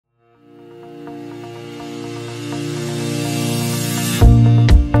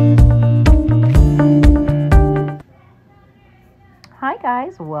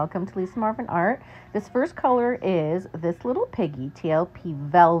guys, welcome to Lisa Marvin Art. This first color is this little piggy, TLP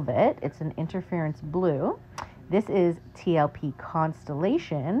Velvet. It's an interference blue. This is TLP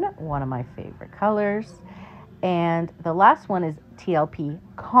Constellation, one of my favorite colors. And the last one is TLP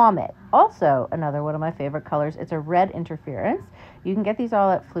Comet, also another one of my favorite colors. It's a red interference. You can get these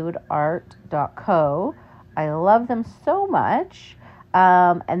all at fluidart.co. I love them so much.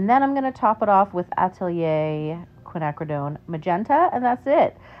 And then I'm going to top it off with Atelier Quinacridone Magenta, and that's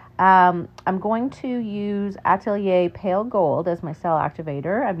it. I'm going to use Atelier Pale Gold as my cell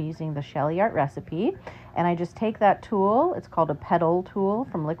activator. I'm using the Shelly Art recipe, and I just take that tool. It's called a petal tool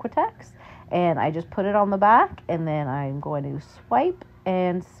from Liquitex, and I just put it on the back, and then I'm going to swipe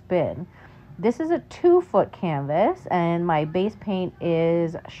and spin. This is a 2-foot canvas, and my base paint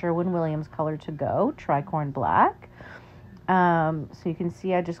is Sherwin-Williams Color to Go Tricorn Black. So you can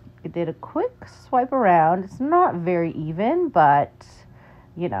see I just did a quick swipe around. It's not very even, but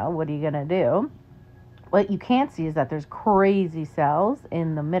you know, what are you going to do? What you can't see is that there's crazy cells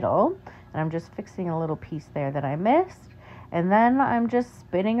in the middle, and I'm just fixing a little piece there that I missed. And then I'm just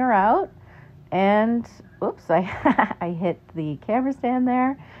spinning her out, and oops, I hit the camera stand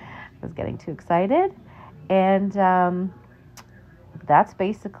there. I was getting too excited. And that's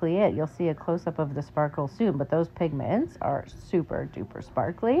basically it. You'll see a close-up of the sparkle soon, but those pigments are super duper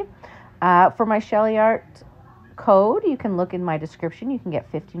sparkly. For my Shelly Art code, you can look in my description. You can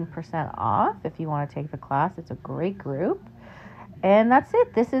get 15% off if you want to take the class. It's a great group. And that's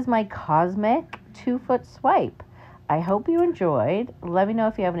it. This is my Cosmic 2-foot swipe. I hope you enjoyed. Let me know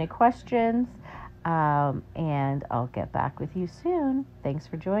if you have any questions, and I'll get back with you soon. Thanks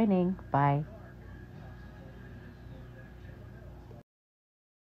for joining. Bye.